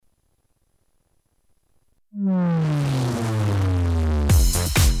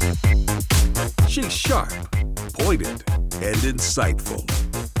sharp, pointed, and insightful.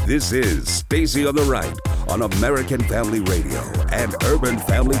 This is Stacy on the Right on American Family Radio and Urban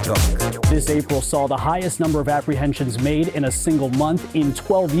Family Talk. This April saw the highest number of apprehensions made in a single month in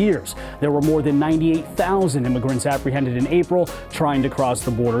 12 years. There were more than 98,000 immigrants apprehended in April trying to cross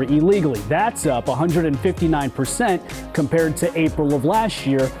the border illegally. That's up 159% compared to April of last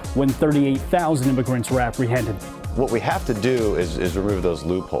year when 38,000 immigrants were apprehended. What we have to do is remove those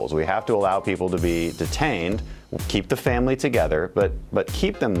loopholes. We have to allow people to be detained, keep the family together, but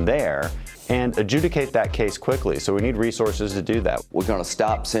keep them there and adjudicate that case quickly. So we need resources to do that. We're going to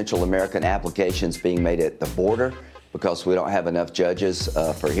stop Central American applications being made at the border because we don't have enough judges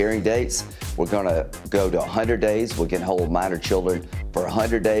for hearing dates. We're going to go to 100 days. We can hold minor children for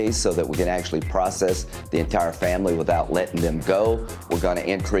 100 days so that we can actually process the entire family without letting them go. We're going to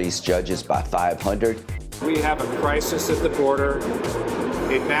increase judges by 500. We have a crisis at the border,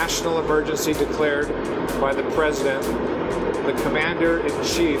 a national emergency declared by the president. The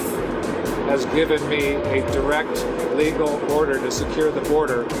commander-in-chief has given me a direct legal order to secure the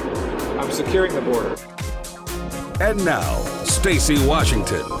border. I'm securing the border. And now, Stacy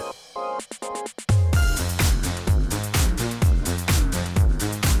Washington.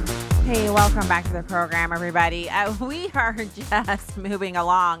 Hey, welcome back to the program, everybody. We are just moving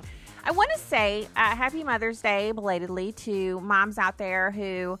along. I want to say happy Mother's Day belatedly to moms out there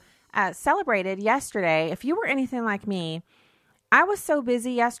who celebrated yesterday. If you were anything like me, I was so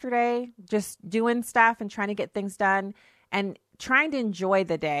busy yesterday just doing stuff and trying to get things done and trying to enjoy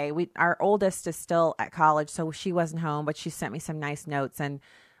the day. Our oldest is still at college, so she wasn't home, but she sent me some nice notes. And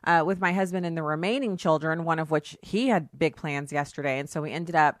with my husband and the remaining children, one of which he had big plans yesterday. And so we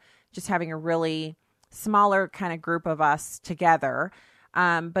ended up just having a really smaller kind of group of us together.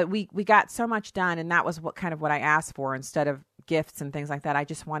 But we got so much done, and that was what I asked for instead of gifts and things like that. I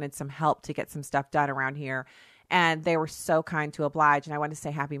just wanted some help to get some stuff done around here, and they were so kind to oblige. And I want to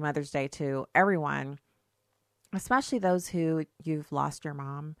say happy Mother's Day to everyone, especially those who you've lost your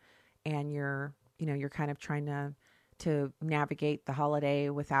mom, and you're kind of trying to navigate the holiday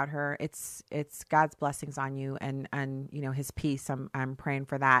without her. It's God's blessings on you, and His peace. I'm praying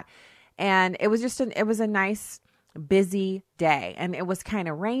for that. And it was just it was a nice, busy day, and it was kind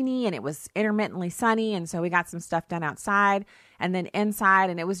of rainy and it was intermittently sunny, and so we got some stuff done outside and then inside,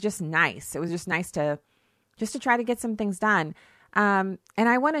 and it was just nice. It was just nice to try to get some things done. And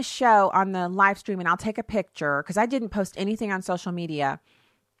I want to show on the live stream, and I'll take a picture because I didn't post anything on social media.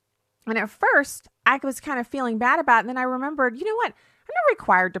 And at first I was kind of feeling bad about it, and then I remembered, you know what? I'm not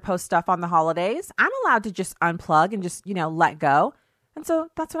required to post stuff on the holidays. I'm allowed to just unplug and just, let go. And so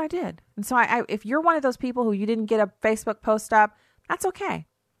that's what I did. And so I if you're one of those people who you didn't get a Facebook post up, that's okay.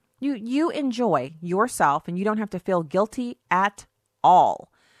 You enjoy yourself, and you don't have to feel guilty at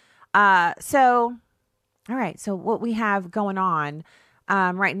all. All right. So what we have going on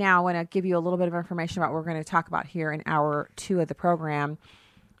right now, I want to give you a little bit of information about what we're going to talk about here in hour 2 of the program.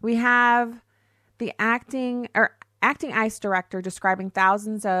 We have the acting ICE director describing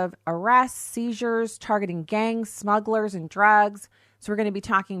thousands of arrests, seizures, targeting gangs, smugglers, and drugs. So we're going to be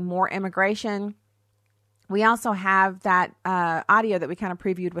talking more immigration. We also have that audio that we kind of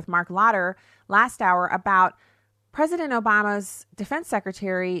previewed with Mark Lauder last hour about President Obama's defense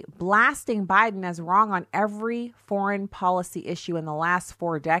secretary blasting Biden as wrong on every foreign policy issue in the last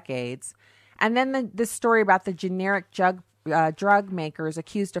 4 decades. And then this story about the generic drug makers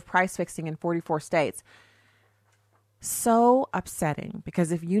accused of price fixing in 44 states. So upsetting,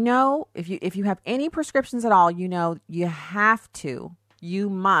 because if you have any prescriptions at all, you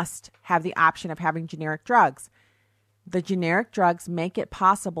must have the option of having generic drugs. The generic drugs make it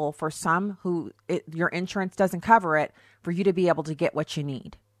possible for some your insurance doesn't cover it, for you to be able to get what you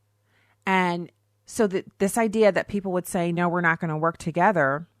need. And so this idea that people would say, no, we're not going to work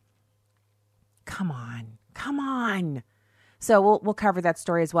together. Come on. So we'll cover that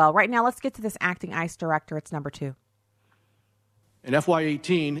story as well. Right now, let's get to this acting ICE director. It's number 2. In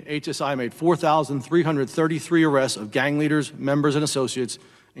FY18, HSI made 4,333 arrests of gang leaders, members, and associates,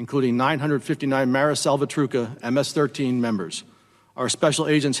 including 959 Mara Salvatrucha MS-13 members. Our special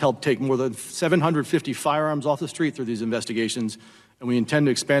agents helped take more than 750 firearms off the street through these investigations, and we intend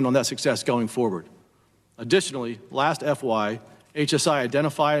to expand on that success going forward. Additionally, last FY, HSI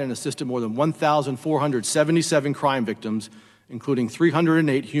identified and assisted more than 1,477 crime victims, including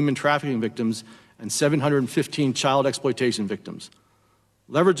 308 human trafficking victims and 715 child exploitation victims.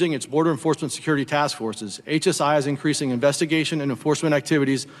 Leveraging its border enforcement security task forces, HSI is increasing investigation and enforcement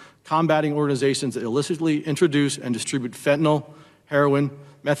activities combating organizations that illicitly introduce and distribute fentanyl, heroin,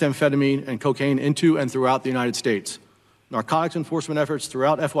 methamphetamine, and cocaine into and throughout the United States. Narcotics enforcement efforts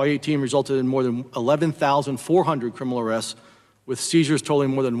throughout FY18 resulted in more than 11,400 criminal arrests, with seizures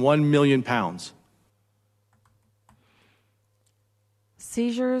totaling more than 1 million pounds.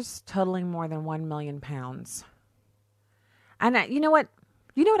 Seizures totaling more than 1 million pounds. And you know what?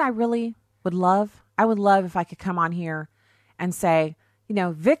 You know what I really would love? I would love if I could come on here and say,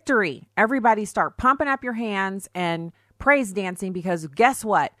 victory. Everybody start pumping up your hands and praise dancing, because guess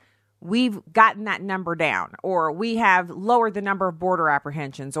what? We've gotten that number down, or we have lowered the number of border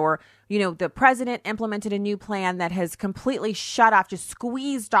apprehensions, or, the president implemented a new plan that has completely shut off, just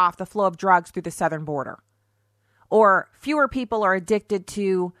squeezed off the flow of drugs through the southern border. Or fewer people are addicted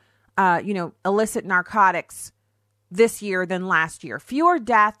to, illicit narcotics this year than last year. Fewer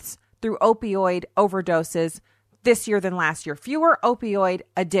deaths through opioid overdoses this year than last year. Fewer opioid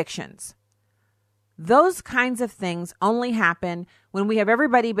addictions. Those kinds of things only happen when we have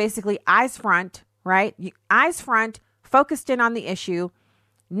everybody basically eyes front, right? Eyes front, focused in on the issue.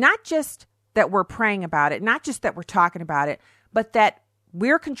 Not just that we're praying about it, not just that we're talking about it, but that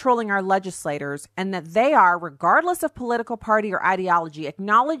we're controlling our legislators, and that they are, regardless of political party or ideology,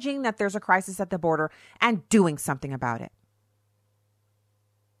 acknowledging that there's a crisis at the border and doing something about it.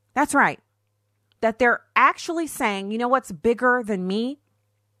 That's right. That they're actually saying, you know what's bigger than me?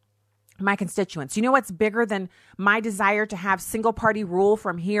 My constituents. You know what's bigger than my desire to have single party rule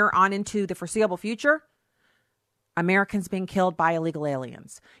from here on into the foreseeable future? Americans being killed by illegal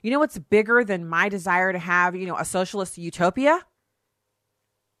aliens. You know what's bigger than my desire to have, a socialist utopia?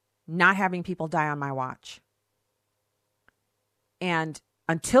 Not having people die on my watch. And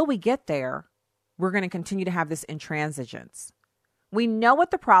until we get there, we're going to continue to have this intransigence. We know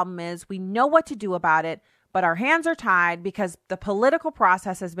what the problem is. We know what to do about it, but our hands are tied because the political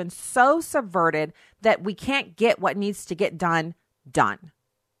process has been so subverted that we can't get what needs to get done.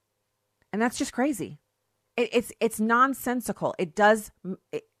 And that's just crazy. It's nonsensical. It's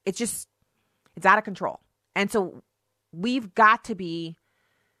out of control. And so we've got to be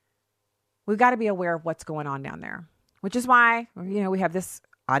aware of what's going on down there, which is why, we have this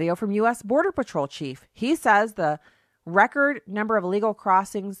audio from U.S. Border Patrol Chief. He says the record number of illegal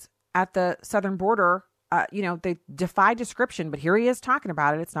crossings at the southern border, they defy description, but here he is talking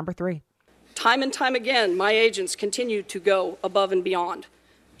about it. It's number 3. Time and time again, my agents continue to go above and beyond.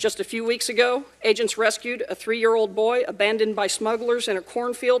 Just a few weeks ago, agents rescued a 3-year-old boy abandoned by smugglers in a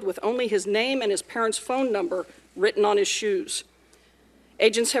cornfield with only his name and his parents' phone number written on his shoes.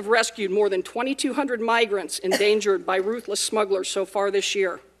 Agents have rescued more than 2,200 migrants endangered by ruthless smugglers so far this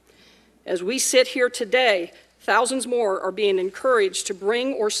year. As we sit here today, thousands more are being encouraged to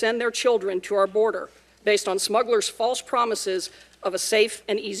bring or send their children to our border based on smugglers' false promises of a safe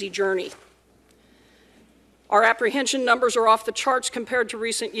and easy journey. Our apprehension numbers are off the charts compared to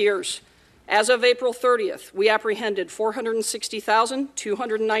recent years. As of April 30th, we apprehended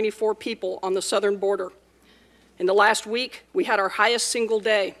 460,294 people on the southern border. In the last week, we had our highest single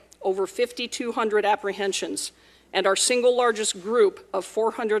day, over 5,200 apprehensions, and our single largest group of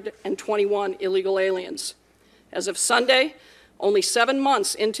 421 illegal aliens. As of Sunday, only 7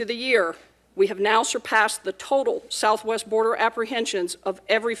 months into the year, we have now surpassed the total southwest border apprehensions of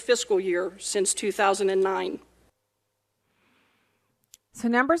every fiscal year since 2009. So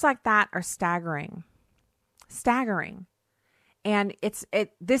numbers like that are staggering. And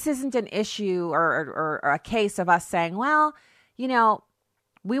this isn't an issue or a case of us saying, well,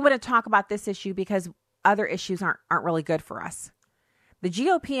 we want to talk about this issue because other issues aren't really good for us. The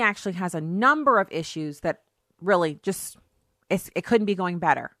GOP actually has a number of issues that really just, it couldn't be going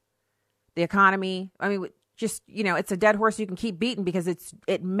better. The economy, it's a dead horse you can keep beating because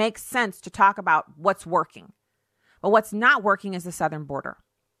it makes sense to talk about what's working. But what's not working is the southern border.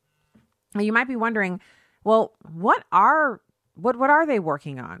 Now you might be wondering, well, what are they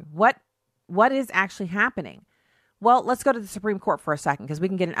working on? What is actually happening? Well, let's go to the Supreme Court for a second because we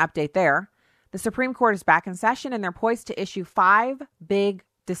can get an update there. The Supreme Court is back in session and they're poised to issue 5 big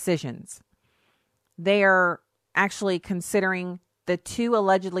decisions. They are actually considering the 2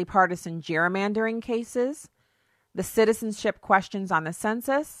 allegedly partisan gerrymandering cases, the citizenship questions on the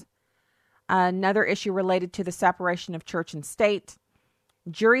census, another issue related to the separation of church and state,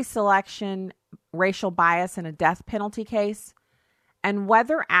 jury selection, racial bias in a death penalty case, and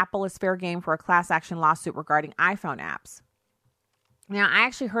whether Apple is fair game for a class action lawsuit regarding iPhone apps. Now, I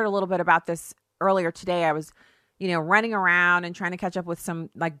actually heard a little bit about this earlier today. I was, running around and trying to catch up with some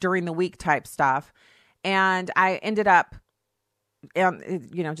during the week type stuff. And I ended up,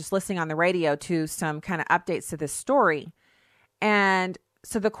 just listening on the radio to some kind of updates to this story. And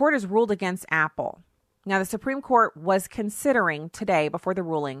so the court has ruled against Apple. Now, the Supreme Court was considering today, before the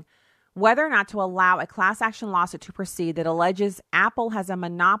ruling, whether or not to allow a class action lawsuit to proceed that alleges Apple has a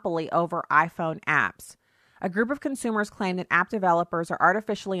monopoly over iPhone apps. A group of consumers claim that app developers are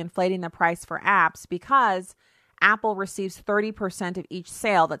artificially inflating the price for apps because Apple receives 30% of each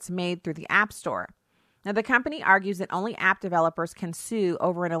sale that's made through the App Store. Now, the company argues that only app developers can sue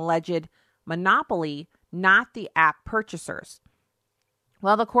over an alleged monopoly, not the app purchasers.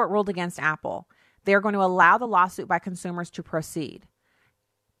 Well, the court ruled against Apple. They're going to allow the lawsuit by consumers to proceed.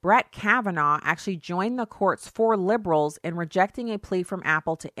 Brett Kavanaugh actually joined the court's 4 liberals in rejecting a plea from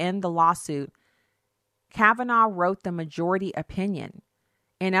Apple to end the lawsuit. Kavanaugh wrote the majority opinion.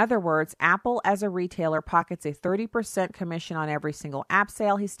 In other words, Apple as a retailer pockets a 30% commission on every single app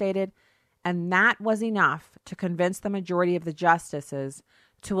sale, he stated, and that was enough to convince the majority of the justices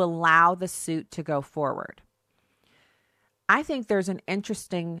to allow the suit to go forward. I think there's an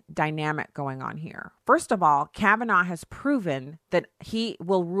interesting dynamic going on here. First of all, Kavanaugh has proven that he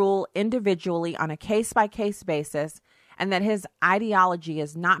will rule individually on a case-by-case basis and that his ideology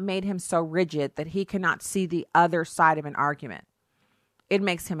has not made him so rigid that he cannot see the other side of an argument. It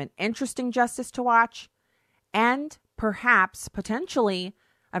makes him an interesting justice to watch and perhaps potentially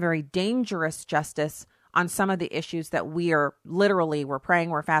a very dangerous justice on some of the issues that we're praying,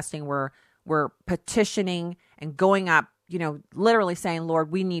 we're fasting, we're petitioning and going up, literally saying,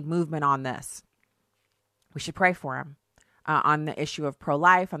 Lord, we need movement on this. We should pray for him on the issue of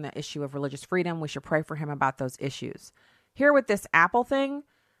pro-life, on the issue of religious freedom. We should pray for him about those issues. Here with this Apple thing,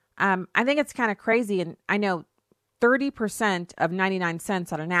 I think it's kind of crazy. And I know 30% of 99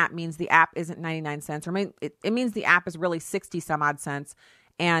 cents on an app means the app isn't 99 cents, or it means the app is really 60 some odd cents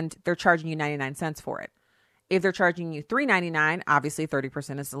and they're charging you 99 cents for it. If they're charging you $3.99, obviously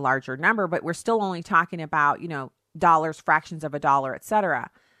 30% is a larger number, but we're still only talking about, dollars, fractions of a dollar,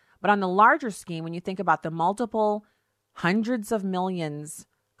 etc. But on the larger scheme, when you think about the multiple hundreds of millions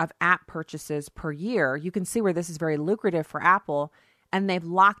of app purchases per year, you can see where this is very lucrative for Apple, and they've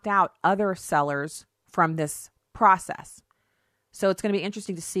locked out other sellers from this process. So it's going to be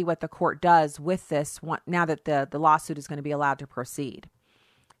interesting to see what the court does with this now that the lawsuit is going to be allowed to proceed.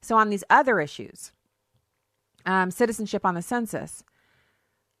 So on these other issues, citizenship on the census,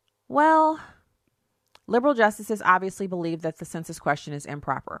 well, liberal justices obviously believe that the census question is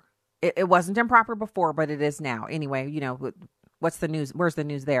improper. It wasn't improper before, but it is now. Anyway, what's the news? Where's the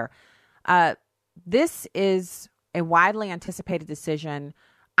news there? This is a widely anticipated decision.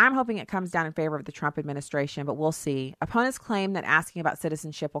 I'm hoping it comes down in favor of the Trump administration, but we'll see. Opponents claim that asking about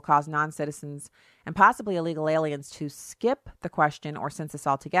citizenship will cause non-citizens and possibly illegal aliens to skip the question or census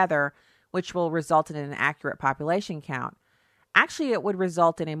altogether, which will result in an accurate population count. Actually, it would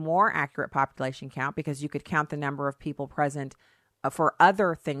result in a more accurate population count because you could count the number of people present for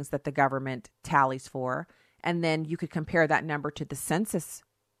other things that the government tallies for, and then you could compare that number to the census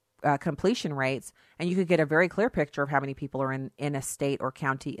completion rates, and you could get a very clear picture of how many people are in a state or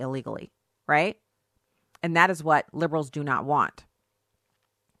county illegally, right? And that is what liberals do not want.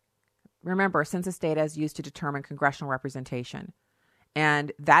 Remember, census data is used to determine congressional representation,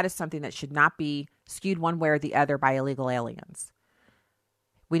 and that is something that should not be skewed one way or the other by illegal aliens.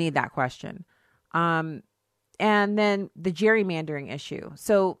 We need that question. And then the gerrymandering issue.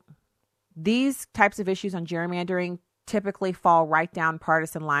 So these types of issues on gerrymandering typically fall right down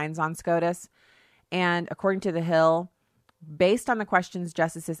partisan lines on SCOTUS. And according to The Hill, based on the questions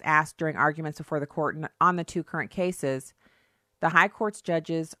justices asked during arguments before the court on the 2 current cases, the high court's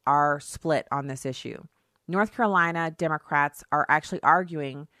judges are split on this issue. North Carolina Democrats are actually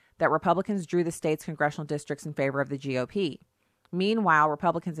arguing that Republicans drew the state's congressional districts in favor of the GOP. Meanwhile,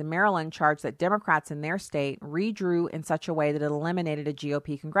 Republicans in Maryland charged that Democrats in their state redrew in such a way that it eliminated a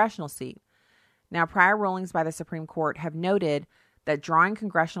GOP congressional seat. Now, prior rulings by the Supreme Court have noted that drawing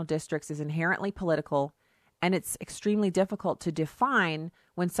congressional districts is inherently political, and it's extremely difficult to define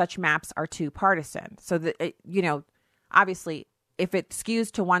when such maps are too partisan. So that, obviously, if it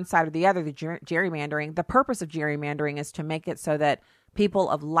skews to one side or the other, the gerrymandering, the purpose of gerrymandering is to make it so that people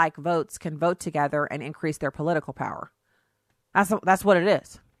of like votes can vote together and increase their political power. That's what it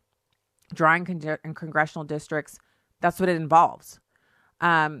is. Drawing congressional districts, that's what it involves.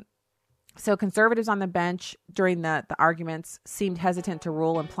 So conservatives on the bench during the arguments seemed hesitant to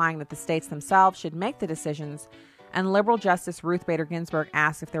rule, implying that the states themselves should make the decisions. And liberal Justice Ruth Bader Ginsburg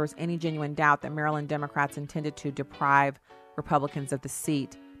asked if there was any genuine doubt that Maryland Democrats intended to deprive Republicans of the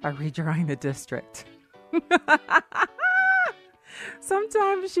seat by redrawing the district.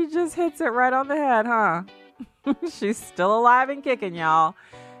 Sometimes she just hits it right on the head, huh? She's still alive and kicking, y'all.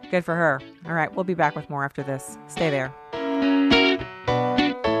 Good for her. All right, we'll be back with more after this. Stay there.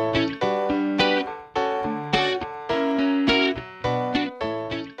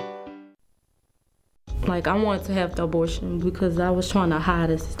 Like, I wanted to have the abortion because I was trying to hide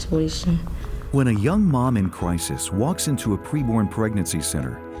the situation. When a young mom in crisis walks into a preborn pregnancy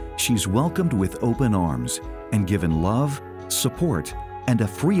center, she's welcomed with open arms and given love, support, and a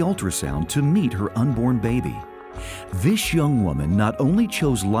free ultrasound to meet her unborn baby. This young woman not only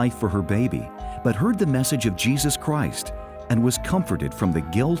chose life for her baby, but heard the message of Jesus Christ and was comforted from the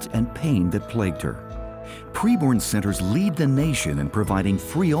guilt and pain that plagued her. Preborn centers lead the nation in providing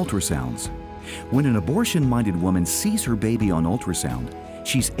free ultrasounds. When an abortion-minded woman sees her baby on ultrasound,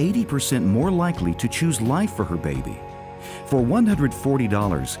 she's 80% more likely to choose life for her baby. For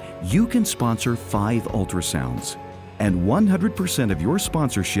 $140, you can sponsor 5 ultrasounds, and 100% of your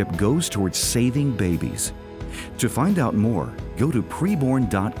sponsorship goes towards saving babies. To find out more, go to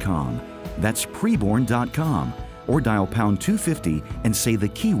preborn.com. That's preborn.com, or dial pound 250 and say the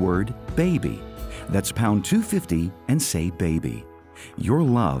keyword baby. That's pound 250 and say baby. Your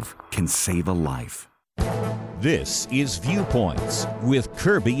love can save a life. This is Viewpoints with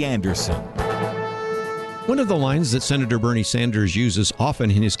Kirby Anderson. One of the lines that Senator Bernie Sanders uses often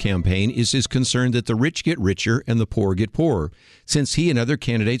in his campaign is his concern that the rich get richer and the poor get poorer. Since he and other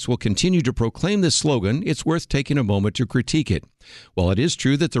candidates will continue to proclaim this slogan, it's worth taking a moment to critique it. While it is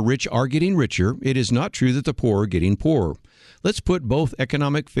true that the rich are getting richer, it is not true that the poor are getting poorer. Let's put both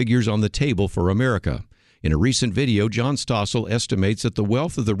economic figures on the table for America. In a recent video, John Stossel estimates that the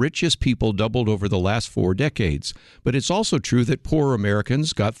wealth of the richest people doubled over the last 4 decades. But it's also true that poorer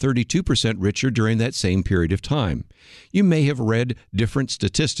Americans got 32% richer during that same period of time. You may have read different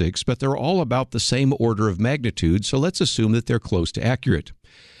statistics, but they're all about the same order of magnitude, so let's assume that they're close to accurate.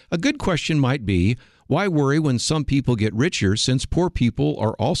 A good question might be, why worry when some people get richer since poor people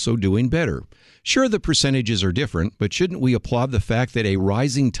are also doing better? Sure, the percentages are different, but shouldn't we applaud the fact that a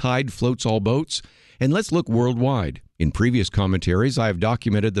rising tide floats all boats? And let's look worldwide. In previous commentaries, I have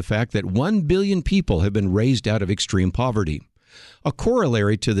documented the fact that 1 billion people have been raised out of extreme poverty. A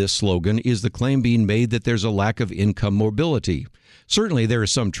corollary to this slogan is the claim being made that there's a lack of income mobility. Certainly there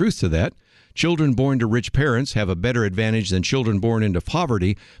is some truth to that. Children born to rich parents have a better advantage than children born into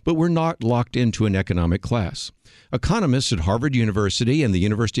poverty, but we're not locked into an economic class. Economists at Harvard University and the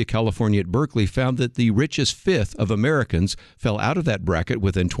University of California at Berkeley found that the richest fifth of Americans fell out of that bracket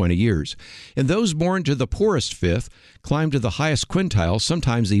within 20 years. And those born to the poorest fifth climbed to the highest quintile,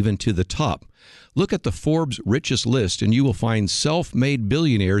 sometimes even to the top. Look at the Forbes richest list and you will find self-made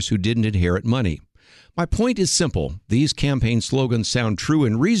billionaires who didn't inherit money. My point is simple. These campaign slogans sound true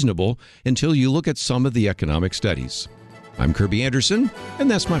and reasonable until you look at some of the economic studies. I'm Kirby Anderson,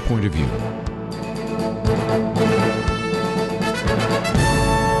 and that's my point of view.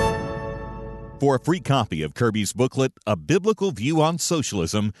 For a free copy of Kirby's booklet, A Biblical View on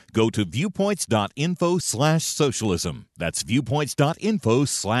Socialism, go to viewpoints.info/socialism. That's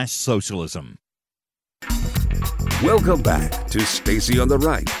viewpoints.info/socialism. Welcome back to Stacy on the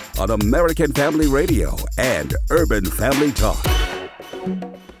Right on American Family Radio and Urban Family Talk.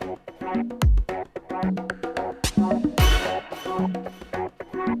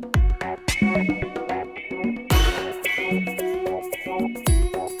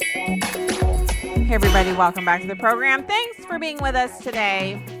 Hey everybody, welcome back to the program. Thanks for being with us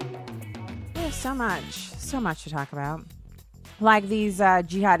today. There's so much to talk about. Like these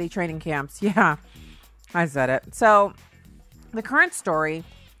jihadi training camps. Yeah, I said it. So the current story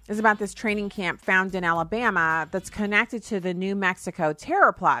is about this training camp found in Alabama that's connected to the New Mexico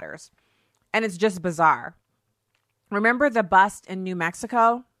terror plotters. And it's just bizarre. Remember the bust in New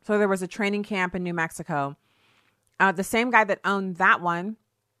Mexico? So there was a training camp in New Mexico. The same guy that owned that one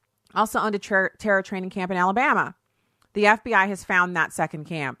also owned a terror training camp in Alabama. The FBI has found that second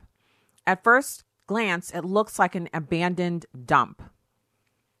camp. At first glance, it looks like an abandoned dump.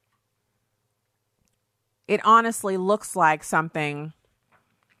 It honestly looks like something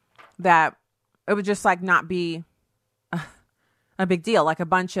that it would just like not be a big deal, like a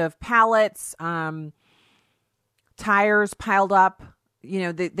bunch of pallets, tires piled up. You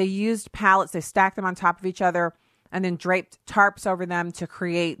know, they used pallets, they stacked them on top of each other, and then draped tarps over them to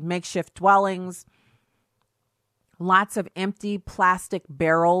create makeshift dwellings. Lots of empty plastic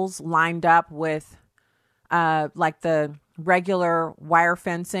barrels lined up with like the regular wire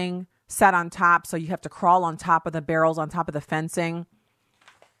fencing set on top. So you have to crawl on top of the barrels, on top of the fencing.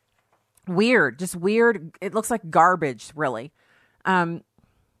 Weird, just weird. It looks like garbage, really. Like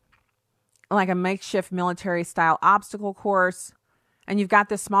a makeshift military style obstacle course. And you've got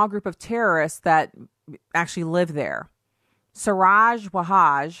this small group of terrorists that actually live there. Siraj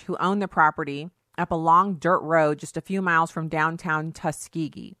Wahaj, who owned the property up a long dirt road just a few miles from downtown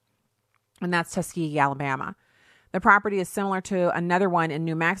Tuskegee. And that's Tuskegee, Alabama. The property is similar to another one in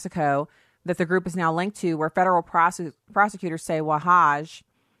New Mexico that the group is now linked to, where federal prosecutors say Wahaj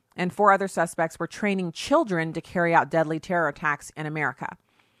and 4 other suspects were training children to carry out deadly terror attacks in America.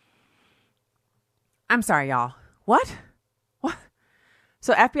 I'm sorry, y'all. What?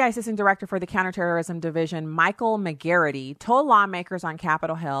 So FBI Assistant Director for the Counterterrorism Division, Michael McGarity, told lawmakers on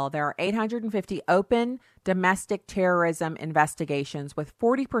Capitol Hill there are 850 open domestic terrorism investigations with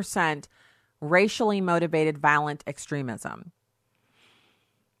 40% racially motivated violent extremism.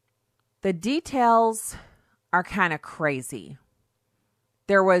 The details are kind of crazy.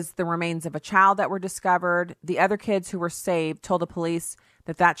 There was the remains of a child that were discovered. The other kids who were saved told the police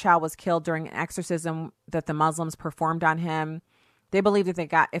that that child was killed during an exorcism that the Muslims performed on him. They believed if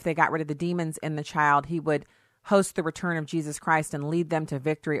they got rid of the demons in the child, he would host the return of Jesus Christ and lead them to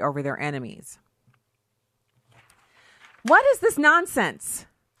victory over their enemies. What is this nonsense?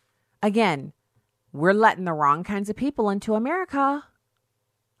 Again, we're letting the wrong kinds of people into America.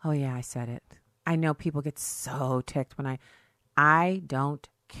 Oh yeah, I said it. I know people get so ticked when I don't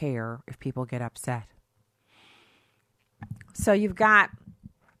care if people get upset. So you've got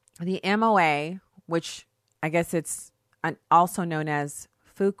the MOA, which I guess it's also known as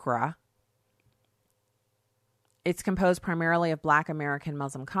FUCRA. It's composed primarily of Black American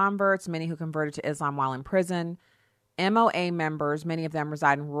Muslim converts, many who converted to Islam while in prison. MOA members, many of them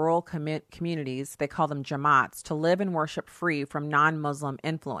reside in rural communities, they call them Jamaats, to live and worship free from non-Muslim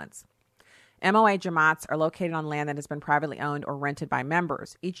influence. MOA Jamaats are located on land that has been privately owned or rented by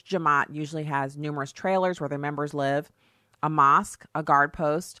members. Each Jamaat usually has numerous trailers where their members live, a mosque, a guard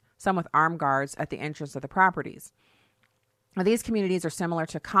post, some with armed guards at the entrance of the properties. Now, these communities are similar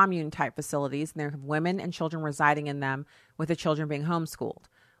to commune-type facilities, and there have women and children residing in them, with the children being homeschooled.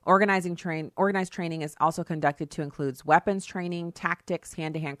 Organized training is also conducted to include weapons training, tactics,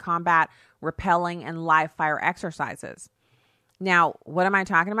 hand-to-hand combat, rappelling, and live fire exercises. Now, what am I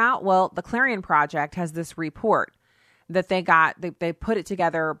talking about? Well, the Clarion Project has this report that they got. They put it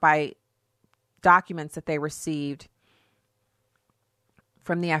together by documents that they received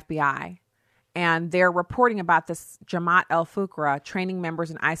from the FBI. And they're reporting about this Jamaat al-Fuqra training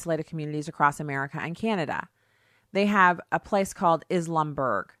members in isolated communities across America and Canada. They have a place called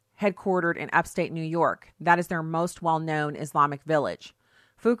Islamburg, headquartered in upstate New York. That is their most well-known Islamic village.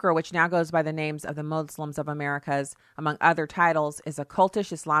 Fuqra, which now goes by the names of the Muslims of Americas, among other titles, is a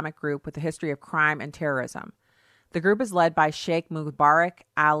cultish Islamic group with a history of crime and terrorism. The group is led by Sheikh Mubarak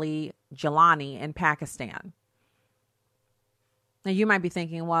Ali Jilani in Pakistan. Now, you might be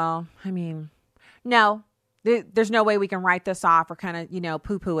thinking, well, I mean, no, there's no way we can write this off or kind of,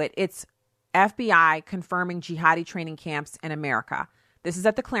 poo-poo it. It's FBI confirming jihadi training camps in America. This is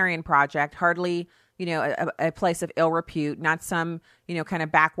at the Clarion Project, hardly, a place of ill repute, not some, kind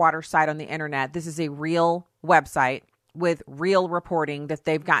of backwater site on the internet. This is a real website with real reporting that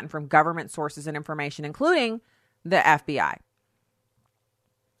they've gotten from government sources and information, including the FBI.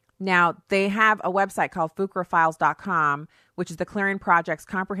 Now, they have a website called FuqraFiles.com, which is the Clarion Project's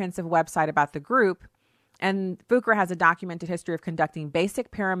comprehensive website about the group. And FUQRA has a documented history of conducting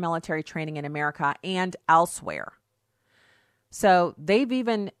basic paramilitary training in America and elsewhere. So they've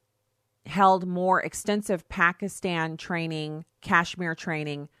even held more extensive Pakistan training, Kashmir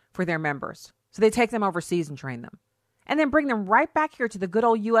training for their members. So they take them overseas and train them. And then bring them right back here to the good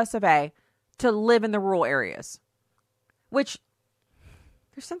old US of A to live in the rural areas. Which,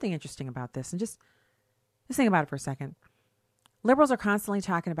 there's something interesting about this. And just think about it for a second. Liberals are constantly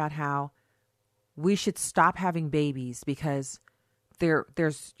talking about how we should stop having babies because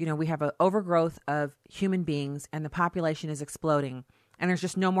there's we have an overgrowth of human beings and the population is exploding and there's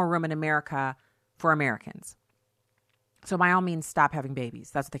just no more room in America for Americans. So by all means, stop having babies.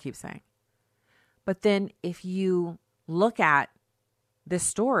 That's what they keep saying. But then if you look at this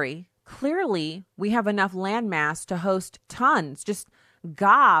story, clearly we have enough landmass to host tons, just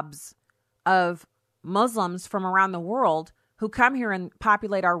gobs of Muslims from around the world who come here and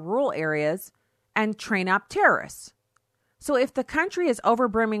populate our rural areas and train up terrorists. So if the country is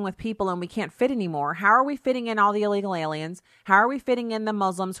overbrimming with people and we can't fit anymore, how are we fitting in all the illegal aliens? How are we fitting in the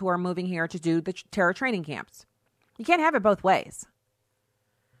Muslims who are moving here to do the terror training camps? You can't have it both ways.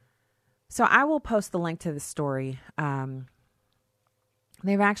 So I will post the link to the story.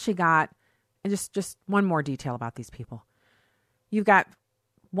 They've actually got just one more detail about these people. You've got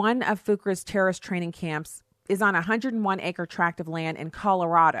one of FUQRA's terrorist training camps is on a 101-acre tract of land in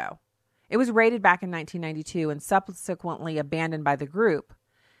Colorado. It was raided back in 1992 and subsequently abandoned by the group.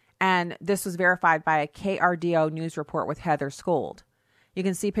 And this was verified by a KRDO news report with Heather Skold. You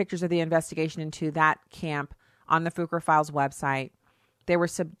can see pictures of the investigation into that camp on the FUQRA Files website. They were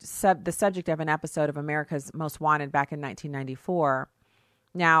the subject of an episode of America's Most Wanted back in 1994.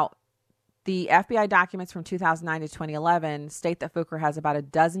 Now, The FBI documents from 2009 to 2011 state that Fuqar has about a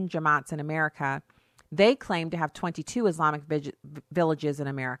dozen Jamaats in America. They claim to have 22 Islamic villages in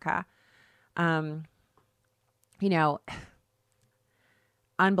America.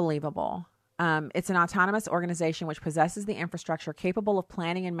 Unbelievable. It's an autonomous organization which possesses the infrastructure capable of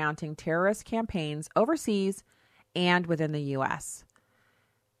planning and mounting terrorist campaigns overseas and within the U.S.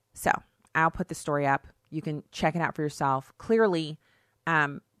 So I'll put the story up. You can check it out for yourself. Clearly,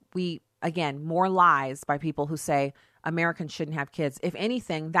 more lies by people who say Americans shouldn't have kids. If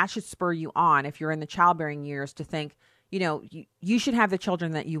anything, that should spur you on if you're in the childbearing years to think, you should have the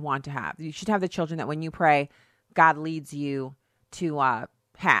children that you want to have. You should have the children that when you pray, God leads you to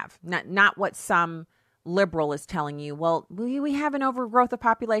have. Not what some liberal is telling you. Well, we have an overgrowth of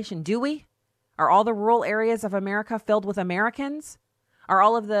population. Do we? Are all the rural areas of America filled with Americans? Are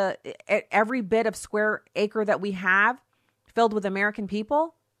all of every bit of square acre that we have filled with American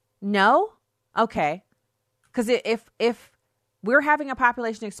people? No? Okay. Because if we're having a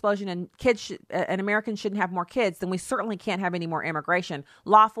population explosion and Americans shouldn't have more kids, then we certainly can't have any more immigration,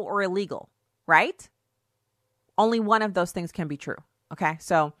 lawful or illegal, right? Only one of those things can be true. Okay.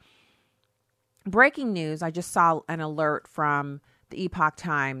 So breaking news. I just saw an alert from the Epoch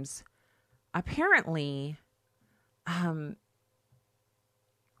Times. Apparently,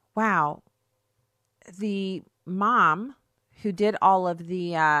 the mom who did all of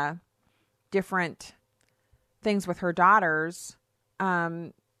the different things with her daughters,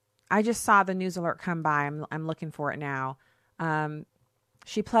 I just saw the news alert come by. I'm looking for it now.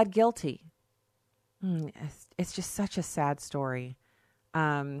 She pled guilty. It's just such a sad story.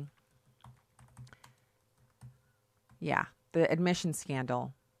 The admission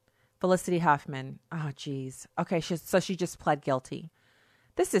scandal. Felicity Huffman. Oh, geez. Okay, so she just pled guilty.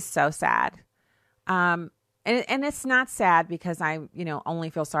 This is so sad. And it's not sad because I, only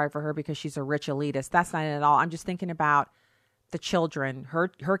feel sorry for her because she's a rich elitist. That's not it at all. I'm just thinking about the children,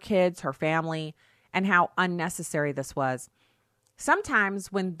 her kids, her family, and how unnecessary this was.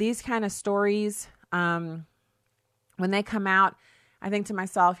 Sometimes when these kind of stories, when they come out, I think to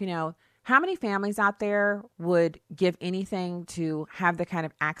myself, how many families out there would give anything to have the kind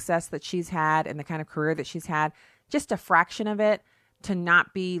of access that she's had and the kind of career that she's had, just a fraction of it, to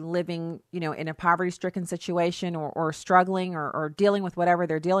not be living, in a poverty-stricken situation or struggling or dealing with whatever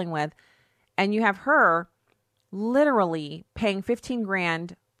they're dealing with. And you have her literally paying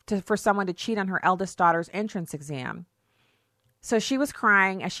 $15,000 for someone to cheat on her eldest daughter's entrance exam. So she was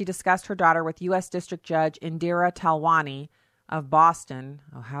crying as she discussed her daughter with U.S. District Judge Indira Talwani of Boston.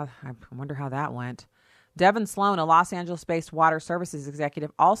 I wonder how that went. Devin Sloan, a Los Angeles-based water services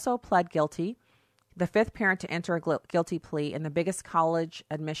executive, also pled guilty, the fifth parent to enter a guilty plea in the biggest college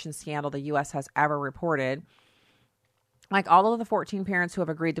admission scandal the U.S. has ever reported. Like all of the 14 parents who have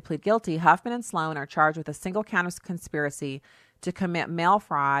agreed to plead guilty, Huffman and Sloan are charged with a single count of conspiracy to commit mail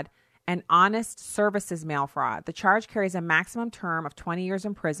fraud and honest services mail fraud. The charge carries a maximum term of 20 years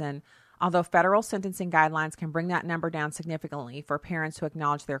in prison, although federal sentencing guidelines can bring that number down significantly for parents who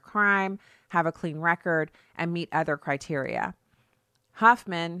acknowledge their crime, have a clean record, and meet other criteria.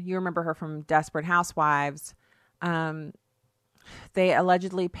 Huffman, you remember her from Desperate Housewives, they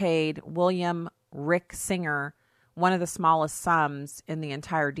allegedly paid William Rick Singer one of the smallest sums in the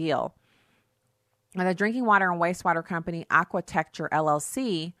entire deal. And the drinking water and wastewater company Aquatecture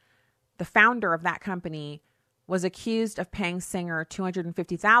LLC, the founder of that company, was accused of paying Singer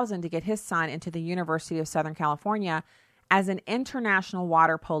 $250,000 to get his son into the University of Southern California as an international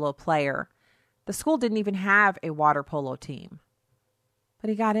water polo player. The school didn't even have a water polo team, but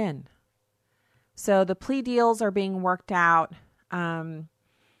he got in. So the plea deals are being worked out, and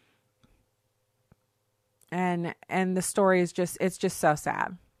the story is it's just so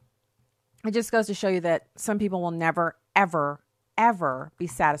sad. It just goes to show you that some people will never, ever, ever be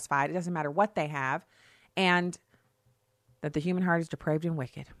satisfied. It doesn't matter what they have, and that the human heart is depraved and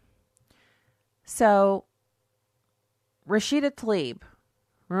wicked. So Rashida Tlaib,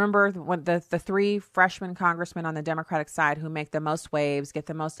 remember the three freshman congressmen on the Democratic side who make the most waves, get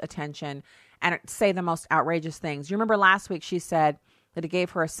the most attention, and say the most outrageous things. You remember last week she said that it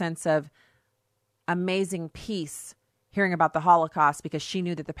gave her a sense of amazing peace hearing about the Holocaust because she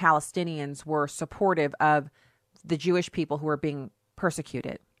knew that the Palestinians were supportive of the Jewish people who were being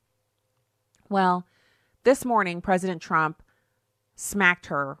persecuted. Well, this morning, President Trump smacked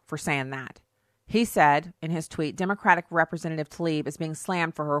her for saying that. He said in his tweet, Democratic Representative Tlaib is being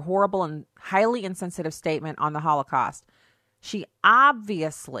slammed for her horrible and highly insensitive statement on the Holocaust. She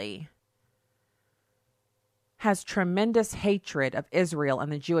obviously has tremendous hatred of Israel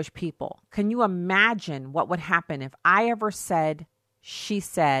and the Jewish people. Can you imagine what would happen if I ever said, she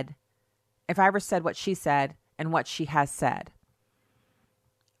said, if I ever said what she said and what she has said.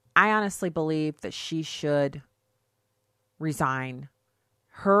 I honestly believe that she should resign.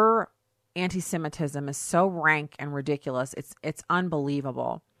 Her anti-Semitism is so rank and ridiculous. It's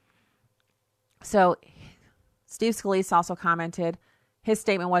unbelievable. So Steve Scalise also commented, his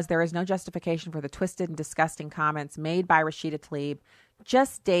statement was, there is no justification for the twisted and disgusting comments made by Rashida Tlaib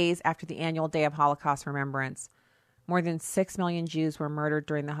just days after the annual Day of Holocaust Remembrance. More than 6 million Jews were murdered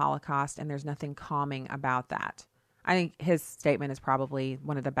during the Holocaust, and there's nothing calming about that. I think his statement is probably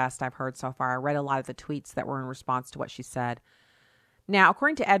one of the best I've heard so far. I read a lot of the tweets that were in response to what she said. Now,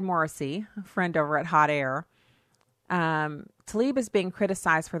 according to Ed Morrissey, a friend over at Hot Air, Tlaib is being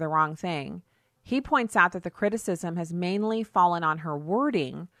criticized for the wrong thing. He points out that the criticism has mainly fallen on her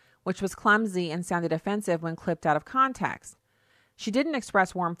wording, which was clumsy and sounded offensive when clipped out of context. She didn't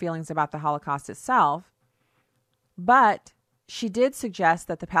express warm feelings about the Holocaust itself, but she did suggest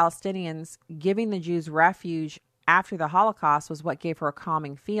that the Palestinians giving the Jews refuge after the Holocaust was what gave her a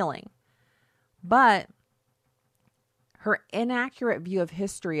calming feeling. But her inaccurate view of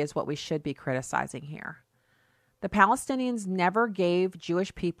history is what we should be criticizing here. The Palestinians never gave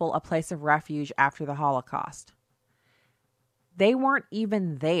Jewish people a place of refuge after the Holocaust. They weren't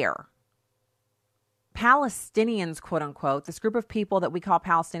even there. Palestinians, quote unquote, this group of people that we call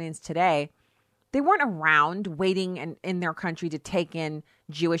Palestinians today, they weren't around waiting in their country to take in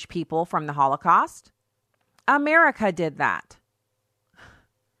Jewish people from the Holocaust. America did that.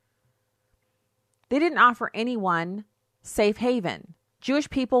 They didn't offer anyone safe haven. Jewish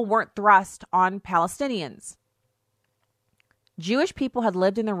people weren't thrust on Palestinians. Jewish people had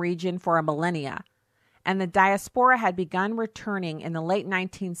lived in the region for a millennia, and the diaspora had begun returning in the late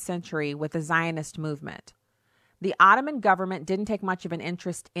 19th century with the Zionist movement. The Ottoman government didn't take much of an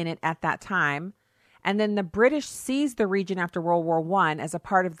interest in it at that time, and then the British seized the region after World War I as a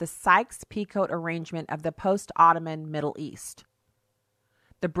part of the Sykes-Picot arrangement of the post-Ottoman Middle East.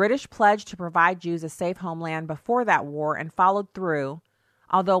 The British pledged to provide Jews a safe homeland before that war and followed through,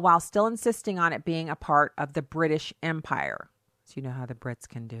 although while still insisting on it being a part of the British Empire. So you know how the Brits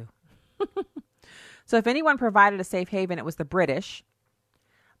can do. So if anyone provided a safe haven, it was the British.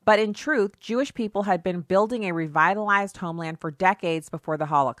 But in truth, Jewish people had been building a revitalized homeland for decades before the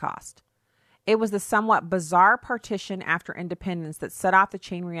Holocaust. It was the somewhat bizarre partition after independence that set off the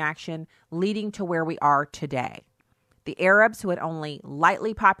chain reaction leading to where we are today. The Arabs, who had only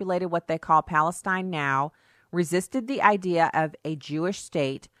lightly populated what they call Palestine now, resisted the idea of a Jewish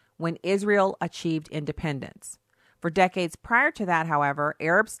state when Israel achieved independence. For decades prior to that, however,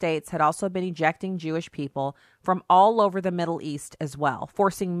 Arab states had also been ejecting Jewish people from all over the Middle East as well,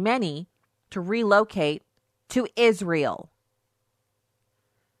 forcing many to relocate to Israel.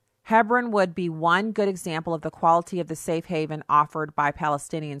 Hebron would be one good example of the quality of the safe haven offered by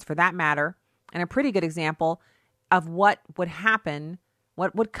Palestinians, for that matter, and a pretty good example of what would happen,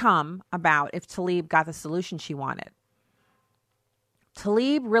 what would come about if Tlaib got the solution she wanted.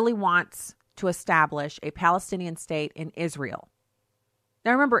 Tlaib really wants to establish a Palestinian state in Israel.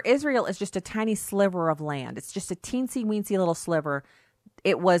 Now remember, Israel is just a tiny sliver of land. It's just a teensy-weensy little sliver.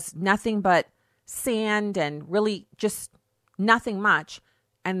 It was nothing but sand and really just nothing much.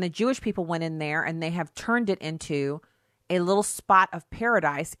 And the Jewish people went in there and they have turned it into a little spot of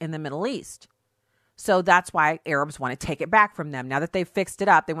paradise in the Middle East. So that's why Arabs want to take it back from them. Now that they've fixed it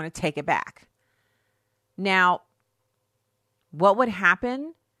up, they want to take it back. Now, what would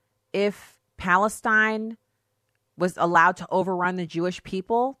happen if Palestine was allowed to overrun the Jewish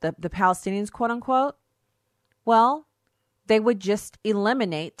people, the Palestinians, quote unquote? Well, they would just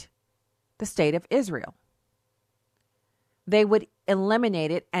eliminate the state of Israel. They would eliminate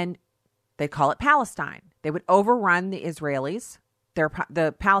it and they'd call it Palestine. They would overrun the Israelis.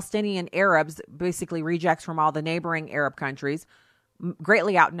 The Palestinian Arabs, basically rejects from all the neighboring Arab countries,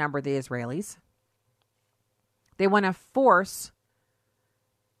 greatly outnumber the Israelis. They want to force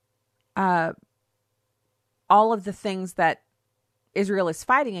all of the things that Israel is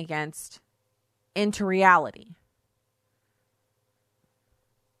fighting against into reality.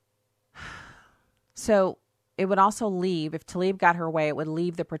 So it would also leave, if Tlaib got her way, it would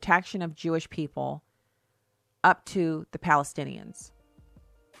leave the protection of Jewish people up to the Palestinians,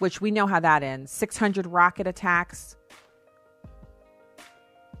 which we know how that ends. 600 rocket attacks,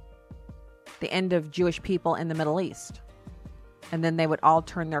 the end of Jewish people in the Middle East. And then they would all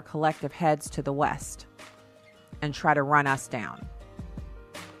turn their collective heads to the West and try to run us down.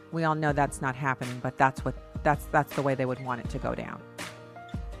 We all know that's not happening, but that's the way they would want it to go down.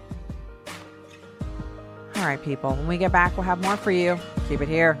 All right, people. When we get back, we'll have more for you. Keep it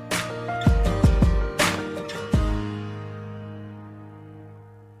here.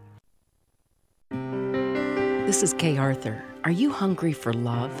 This is Kay Arthur. Are you hungry for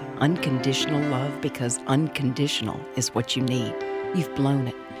love? Unconditional love, because unconditional is what you need. You've blown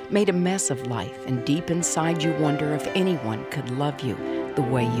it, made a mess of life, and deep inside you wonder if anyone could love you the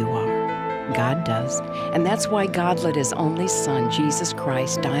way you are. God does, and that's why God let His only Son, Jesus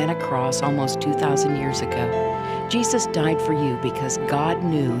Christ, die on a cross almost 2,000 years ago. Jesus died for you because God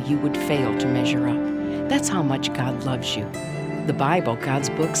knew you would fail to measure up. That's how much God loves you. The Bible, God's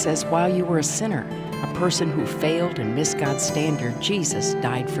book, says while you were a sinner, a person who failed and missed God's standard, Jesus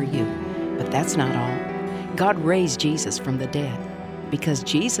died for you. But that's not all. God raised Jesus from the dead. Because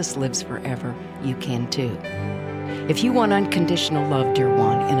Jesus lives forever, you can too. If you want unconditional love, dear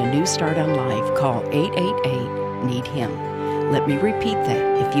one, and a new start on life, call 888-NEED-HIM. Let me repeat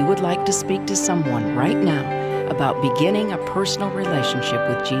that. If you would like to speak to someone right now about beginning a personal relationship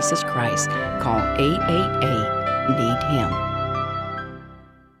with Jesus Christ, call 888-NEED-HIM.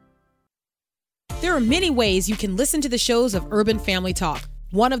 There are many ways you can listen to the shows of Urban Family Talk.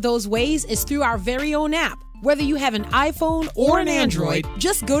 One of those ways is through our very own app. Whether you have an iPhone or an Android,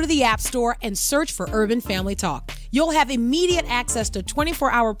 just go to the App Store and search for Urban Family Talk. You'll have immediate access to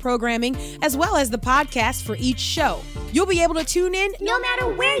 24-hour programming as well as the podcast for each show. You'll be able to tune in no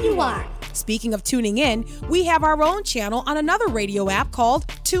matter where you are. Speaking of tuning in, we have our own channel on another radio app called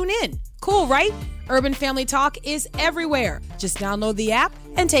TuneIn. Cool, right? Urban Family Talk is everywhere. Just download the app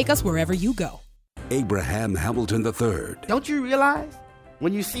and take us wherever you go. Abraham Hamilton III. Don't you realize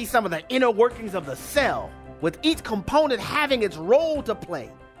when you see some of the inner workings of the cell, with each component having its role to play,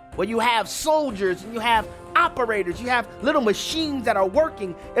 where you have soldiers and you have operators, you have little machines that are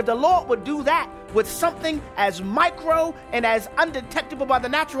working, if the Lord would do that with something as micro and as undetectable by the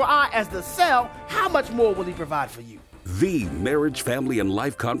natural eye as the cell, how much more will He provide for you? The Marriage, Family, and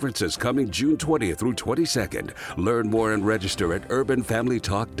Life Conference is coming June 20th through 22nd. Learn more and register at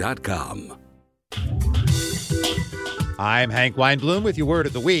urbanfamilytalk.com. I'm Hank Weinblum with your Word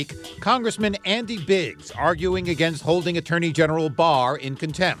of the Week. Congressman Andy Biggs arguing against holding Attorney General Barr in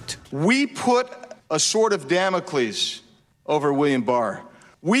contempt. We put a sword of Damocles over William Barr.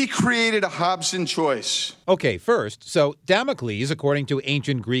 We created a Hobson choice. Okay, first, so Damocles, according to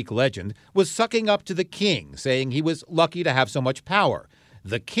ancient Greek legend, was sucking up to the king, saying he was lucky to have so much power.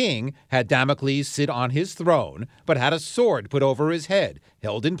 The king had Damocles sit on his throne, but had a sword put over his head,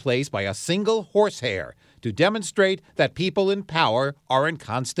 held in place by a single horsehair, to demonstrate that people in power are in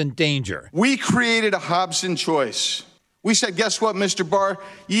constant danger. We created a Hobson choice. We said, guess what, Mr. Barr?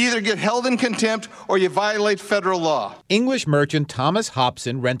 You either get held in contempt or you violate federal law. English merchant Thomas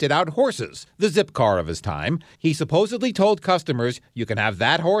Hobson rented out horses, the zip car of his time. He supposedly told customers, you can have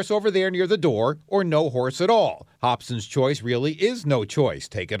that horse over there near the door or no horse at all. Hobson's choice really is no choice.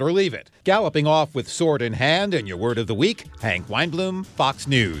 Take it or leave it. Galloping off with sword in hand and your Word of the Week, Hank Weinblum, Fox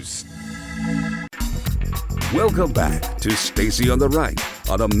News. Welcome back to Stacy on the Right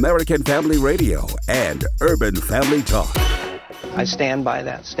on American Family Radio and Urban Family Talk. I stand by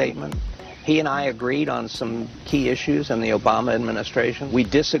that statement. He and I agreed on some key issues in the Obama administration. We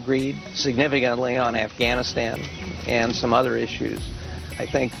disagreed significantly on Afghanistan and some other issues. I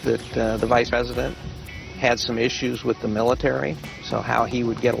think that the vice president had some issues with the military, so how he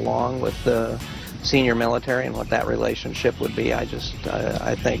would get along with the senior military and what that relationship would be, I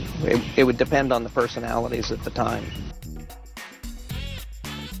think it would depend on the personalities at the time.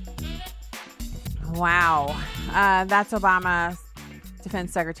 Wow. That's Obama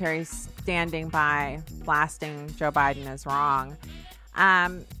Defense Secretary standing by, blasting Joe Biden as wrong.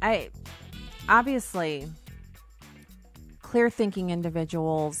 Obviously, clear-thinking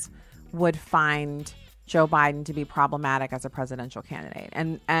individuals would find Joe Biden to be problematic as a presidential candidate.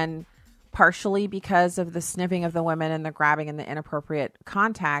 And partially because of the sniffing of the women and the grabbing and the inappropriate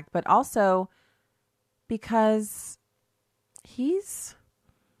contact, but also because he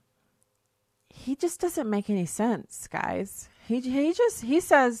just doesn't make any sense, guys. He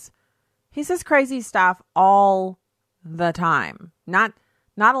says crazy stuff all the time. Not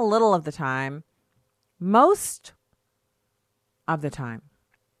a little of the time. Most of the time.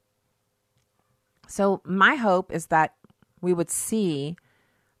 So my hope is that we would see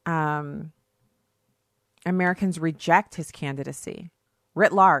Americans reject his candidacy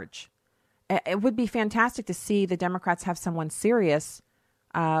writ large. It would be fantastic to see the Democrats have someone serious,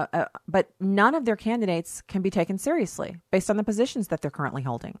 but none of their candidates can be taken seriously based on the positions that they're currently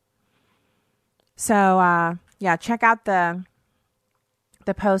holding. So, check out the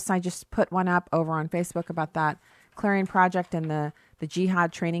posts. I just put one up over on Facebook about that Clarion Project and the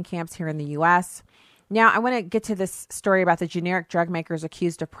jihad training camps here in the U.S. Now, I want to get to this story about the generic drug makers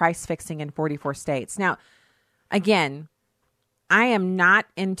accused of price fixing in 44 states. Now, again, I am not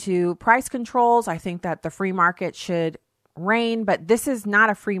into price controls. I think that the free market should reign, but this is not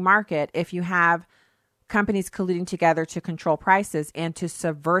a free market if you have companies colluding together to control prices and to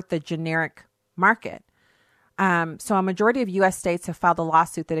subvert the generic market. So a majority of U.S. states have filed a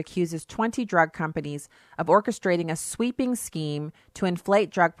lawsuit that accuses 20 drug companies of orchestrating a sweeping scheme to inflate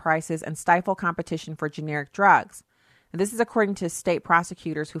drug prices and stifle competition for generic drugs. And this is according to state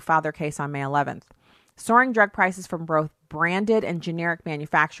prosecutors who filed their case on May 11th. Soaring drug prices from both branded and generic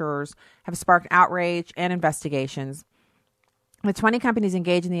manufacturers have sparked outrage and investigations. The 20 companies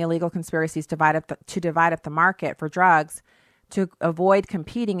engaged in the illegal conspiracies to divide up the market for drugs to avoid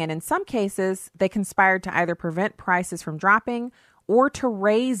competing, and in some cases, they conspired to either prevent prices from dropping or to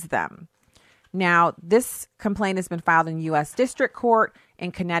raise them. Now, this complaint has been filed in U.S. District Court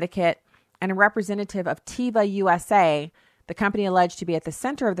in Connecticut, and a representative of Teva USA, the company alleged to be at the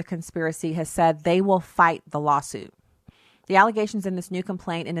center of the conspiracy, has said they will fight the lawsuit. The allegations in this new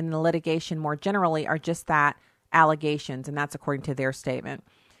complaint and in the litigation more generally are just that, allegations, and that's according to their statement.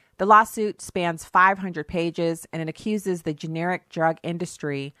 The lawsuit spans 500 pages, and it accuses the generic drug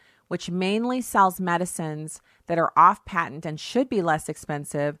industry, which mainly sells medicines that are off patent and should be less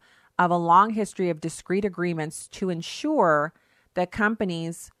expensive, of a long history of discrete agreements to ensure that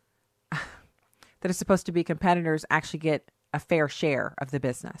companies that are supposed to be competitors actually get a fair share of the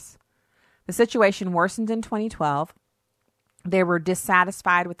business. The situation worsened in 2012. They were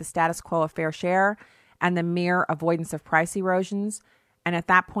dissatisfied with the status quo of fair share and the mere avoidance of price erosions. And at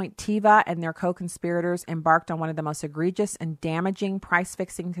that point, Teva and their co-conspirators embarked on one of the most egregious and damaging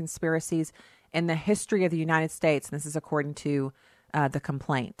price-fixing conspiracies in the history of the United States. And this is according to the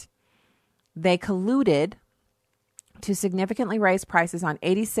complaint. They colluded to significantly raise prices on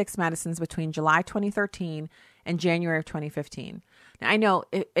 86 medicines between July 2013 and January of 2015. Now, I know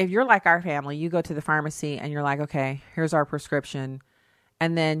if you're like our family, you go to the pharmacy and you're like, okay, here's our prescription.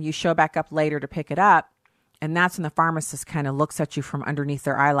 And then you show back up later to pick it up. And that's when the pharmacist kind of looks at you from underneath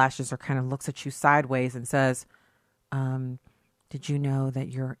their eyelashes or kind of looks at you sideways and says, did you know that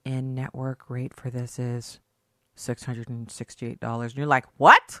your in-network rate for this is $668? And you're like,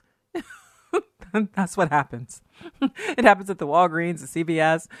 what? That's what happens. It happens at the Walgreens, the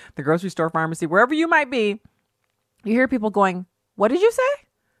CVS, the grocery store pharmacy, wherever you might be. You hear people going, what did you say?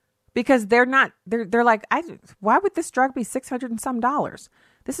 Because they're like, why would this drug be $600 and some dollars?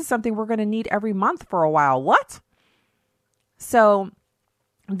 This is something we're going to need every month for a while. What? So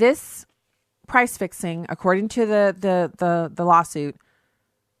this price fixing, according to the lawsuit,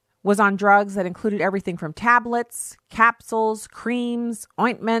 was on drugs that included everything from tablets, capsules, creams,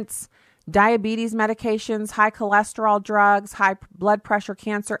 ointments, diabetes medications, high cholesterol drugs, high blood pressure,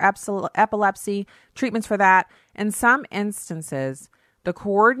 cancer, epilepsy, treatments for that. In some instances, the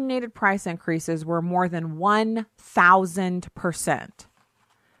coordinated price increases were more than 1,000%.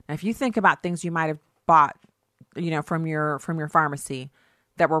 Now, if you think about things you might have bought, from your pharmacy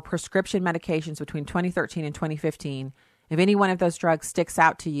that were prescription medications between 2013 and 2015, if any one of those drugs sticks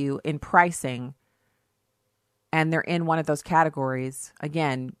out to you in pricing and they're in one of those categories,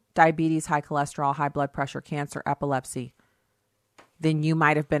 again, diabetes, high cholesterol, high blood pressure, cancer, epilepsy, then you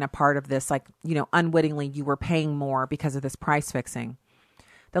might have been a part of this, unwittingly you were paying more because of this price fixing.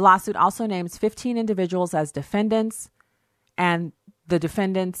 The lawsuit also names 15 individuals as defendants, and the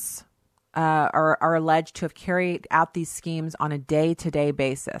defendants are alleged to have carried out these schemes on a day-to-day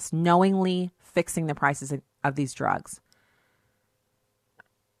basis, knowingly fixing the prices of these drugs.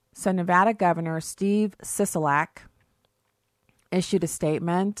 So Nevada Governor Steve Sisolak issued a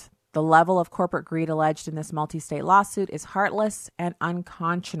statement. The level of corporate greed alleged in this multi-state lawsuit is heartless and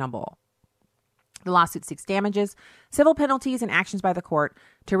unconscionable. The lawsuit seeks damages, civil penalties, and actions by the court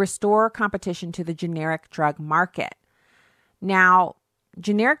to restore competition to the generic drug market. Now,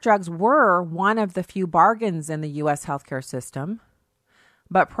 generic drugs were one of the few bargains in the U.S. healthcare system,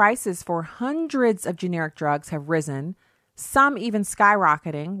 but prices for hundreds of generic drugs have risen, some even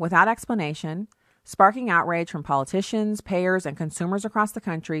skyrocketing without explanation, sparking outrage from politicians, payers, and consumers across the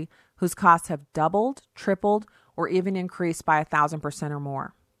country whose costs have doubled, tripled, or even increased by 1,000% or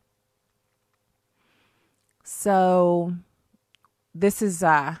more. So this is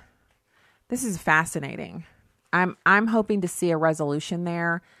fascinating. I'm hoping to see a resolution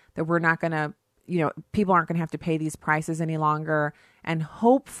there, that we're not going to, people aren't going to have to pay these prices any longer. And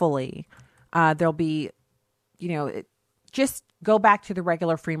hopefully there'll be, just go back to the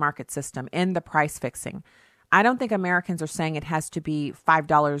regular free market system in the price fixing. I don't think Americans are saying it has to be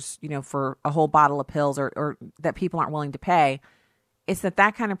 $5, for a whole bottle of pills or that people aren't willing to pay. It's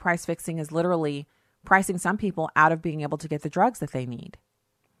that kind of price fixing is literally pricing some people out of being able to get the drugs that they need.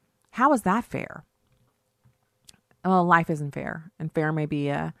 How is that fair? well, life isn't fair, and fair may be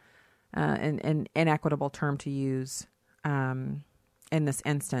an inequitable term to use in this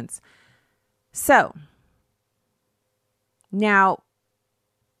instance. So now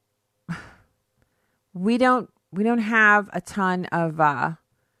we don't have a ton of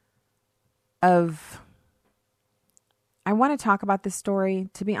I want to talk about this story.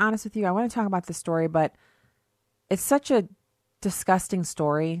 To be honest with you, I want to talk about this story, but it's such a disgusting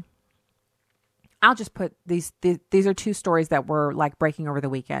story. I'll just put these are two stories that were like breaking over the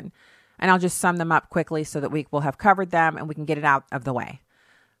weekend, and I'll just sum them up quickly so that we will have covered them and we can get it out of the way.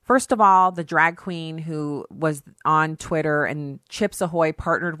 First of all, the drag queen who was on Twitter, and Chips Ahoy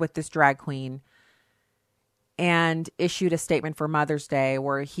partnered with this drag queen and issued a statement for Mother's Day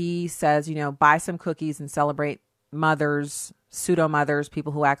where he says, buy some cookies and celebrate mothers, pseudo mothers,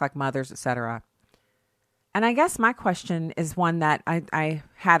 people who act like mothers, etc. And I guess my question is one that I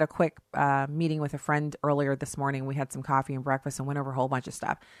had a quick meeting with a friend earlier this morning. We had some coffee and breakfast and went over a whole bunch of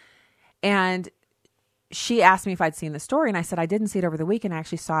stuff. And she asked me if I'd seen the story. And I said, I didn't see it over the weekend. I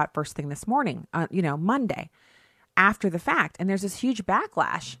actually saw it first thing this morning, Monday after the fact. And there's this huge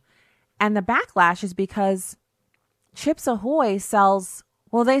backlash. And the backlash is because Chips Ahoy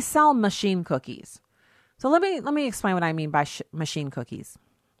they sell machine cookies. So let me explain what I mean by machine cookies.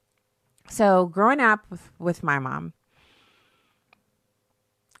 So growing up with my mom,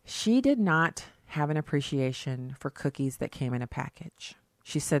 she did not have an appreciation for cookies that came in a package.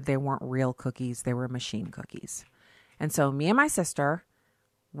 She said they weren't real cookies, they were machine cookies. And so me and my sister,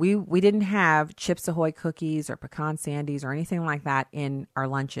 we didn't have Chips Ahoy cookies or pecan sandies or anything like that in our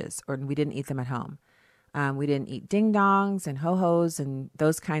lunches, or we didn't eat them at home. We didn't eat ding dongs and ho-hos and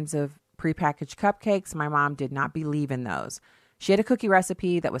those kinds of prepackaged cupcakes. My mom did not believe in those. She had a cookie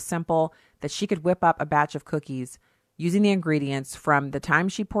recipe that was simple, that she could whip up a batch of cookies using the ingredients from the time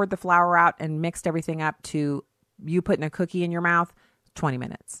she poured the flour out and mixed everything up to you putting a cookie in your mouth, 20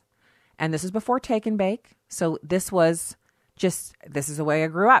 minutes. And this is before take and bake. So this is the way I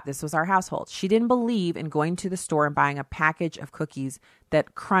grew up. This was our household. She didn't believe in going to the store and buying a package of cookies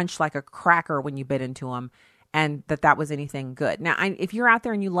that crunch like a cracker when you bit into them, and that was anything good. Now, if you're out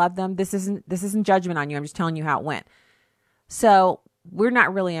there and you love them, this isn't judgment on you. I'm just telling you how it went. So we're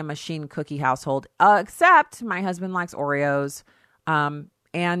not really a machine cookie household, except my husband likes Oreos,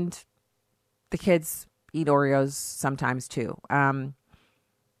 and the kids eat Oreos sometimes too. That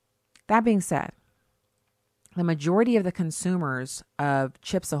being said, the majority of the consumers of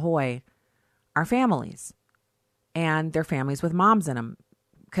Chips Ahoy are families, and they're families with moms in them,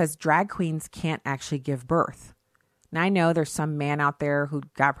 because drag queens can't actually give birth. Now, I know there's some man out there who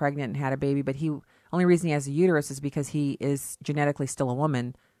got pregnant and had a baby, but only reason he has a uterus is because he is genetically still a woman.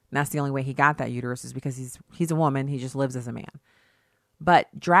 And that's the only way he got that uterus, is because he's a woman. He just lives as a man.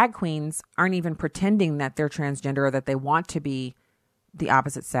 But drag queens aren't even pretending that they're transgender or that they want to be the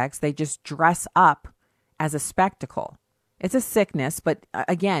opposite sex. They just dress up as a spectacle. It's a sickness, but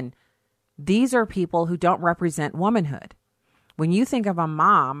again, these are people who don't represent womanhood. When you think of a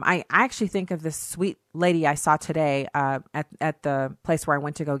mom, I actually think of this sweet lady I saw today at the place where I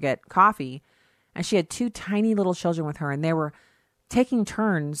went to go get coffee, and she had two tiny little children with her, and they were taking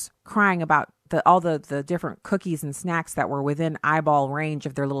turns crying about all the different cookies and snacks that were within eyeball range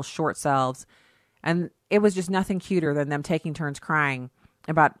of their little short selves. And it was just nothing cuter than them taking turns crying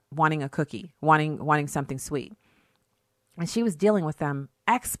about wanting a cookie, wanting something sweet. And she was dealing with them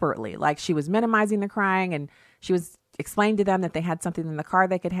expertly. Like, she was minimizing the crying, and she was explaining to them that they had something in the car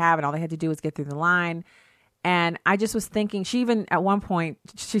they could have, and all they had to do was get through the line. And I just was thinking, she even at one point,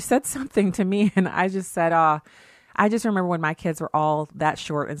 she said something to me, and I just said, I just remember when my kids were all that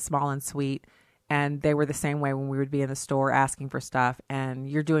short and small and sweet, and they were the same way when we would be in the store asking for stuff, and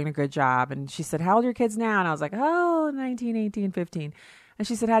you're doing a good job. And she said, how old are your kids now? And I was like, 19, 18, 15. And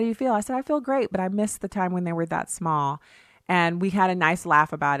she said, how do you feel? I said, I feel great, but I miss the time when they were that small. And we had a nice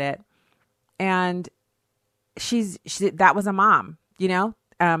laugh about it. And that was a mom,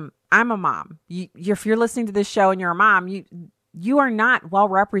 I'm a mom. If you're listening to this show and you're a mom, you are not well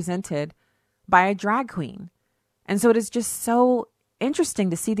represented by a drag queen. And so it is just so interesting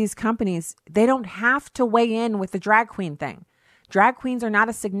to see these companies. They don't have to weigh in with the drag queen thing. Drag queens are not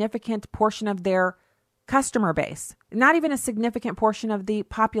a significant portion of their customer base, not even a significant portion of the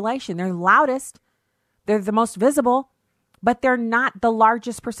population. They're loudest, they're the most visible, but they're not the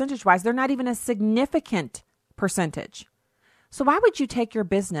largest percentage-wise. They're not even a significant percentage. So why would you take your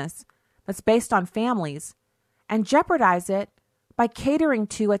business that's based on families and jeopardize it by catering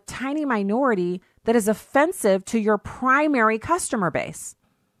to a tiny minority that is offensive to your primary customer base?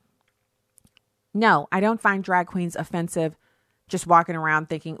 No, I don't find drag queens offensive just walking around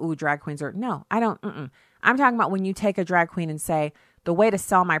thinking, ooh, drag queens are... No, I don't. I'm talking about when you take a drag queen and say, the way to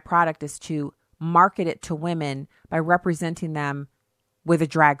sell my product is to market it to women by representing them with a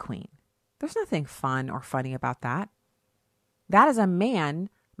drag queen. There's nothing fun or funny about that. That is a man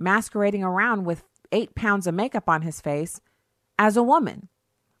masquerading around with 8 pounds of makeup on his face as a woman,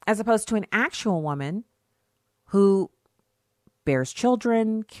 as opposed to an actual woman who bears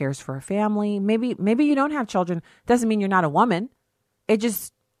children, cares for a family. Maybe you don't have children. Doesn't mean you're not a woman.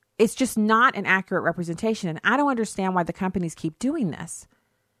 It's just not an accurate representation. And I don't understand why the companies keep doing this,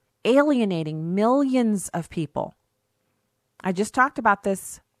 alienating millions of people. I just talked about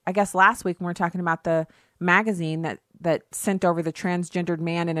this, I guess, last week when we were talking about the magazine that sent over the transgendered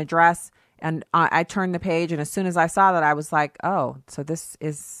man in a dress. And I turned the page, and as soon as I saw that, I was like, oh, so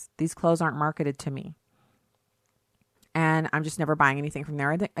these clothes aren't marketed to me. And I'm just never buying anything from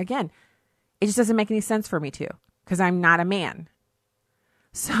there. Again, it just doesn't make any sense for me to, because I'm not a man.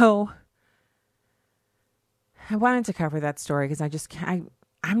 So I wanted to cover that story because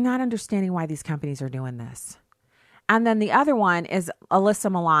I'm not understanding why these companies are doing this. And then the other one is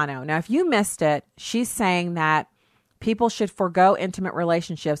Alyssa Milano. Now, if you missed it, she's saying that people should forego intimate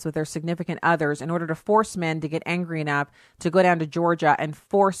relationships with their significant others in order to force men to get angry enough to go down to Georgia and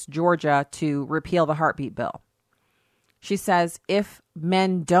force Georgia to repeal the heartbeat bill. She says if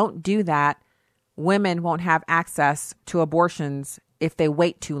men don't do that, women won't have access to abortions if they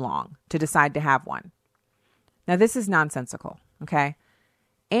wait too long to decide to have one. Now, this is nonsensical, okay?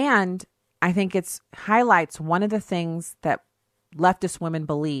 And I think it highlights one of the things that leftist women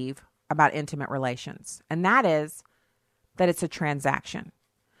believe about intimate relations, and that is that it's a transaction.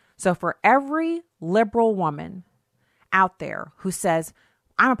 So for every liberal woman out there who says,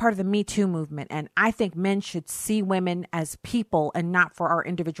 I'm a part of the Me Too movement, and I think men should see women as people and not for our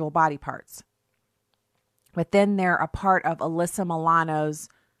individual body parts, but then they're a part of Alyssa Milano's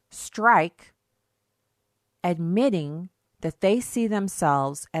strike, admitting that they see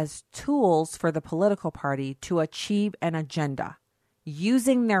themselves as tools for the political party to achieve an agenda,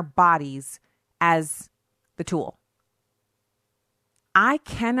 using their bodies as the tool. I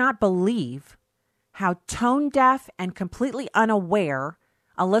cannot believe how tone deaf and completely unaware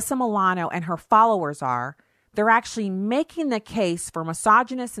Alyssa Milano and her followers are. They're actually making the case for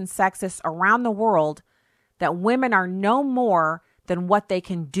misogynists and sexists around the world that women are no more than what they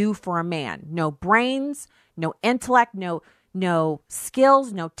can do for a man. No brains, no intellect, no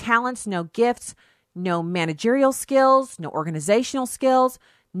skills, no talents, no gifts, no managerial skills, no organizational skills,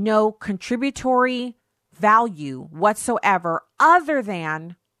 no contributory value whatsoever other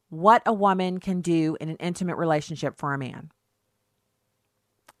than what a woman can do in an intimate relationship for a man.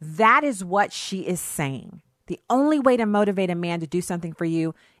 That is what she is saying. The only way to motivate a man to do something for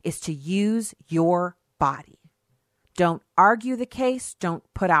you is to use your body. Don't argue the case. Don't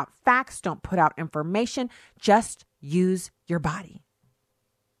put out facts. Don't put out information. Just use your body.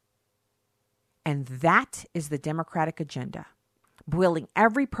 And that is the Democratic agenda. Boiling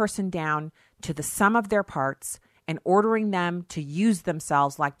every person down to the sum of their parts and ordering them to use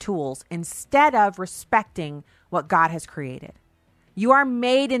themselves like tools instead of respecting what God has created. You are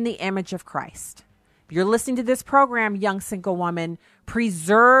made in the image of Christ. If you're listening to this program, young single woman,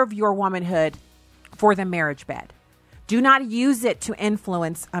 preserve your womanhood for the marriage bed. Do not use it to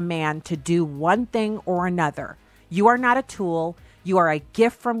influence a man to do one thing or another. You are not a tool. You are a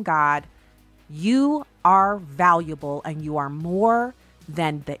gift from God. You are valuable, and you are more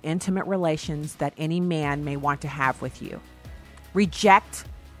than the intimate relations that any man may want to have with you. Reject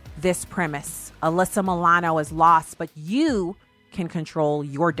this premise. Alyssa Milano is lost, but you can control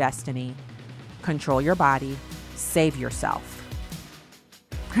your destiny, control your body, save yourself.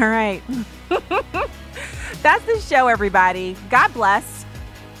 All right. That's the show, everybody. God bless.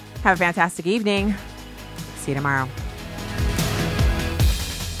 Have a fantastic evening. See you tomorrow.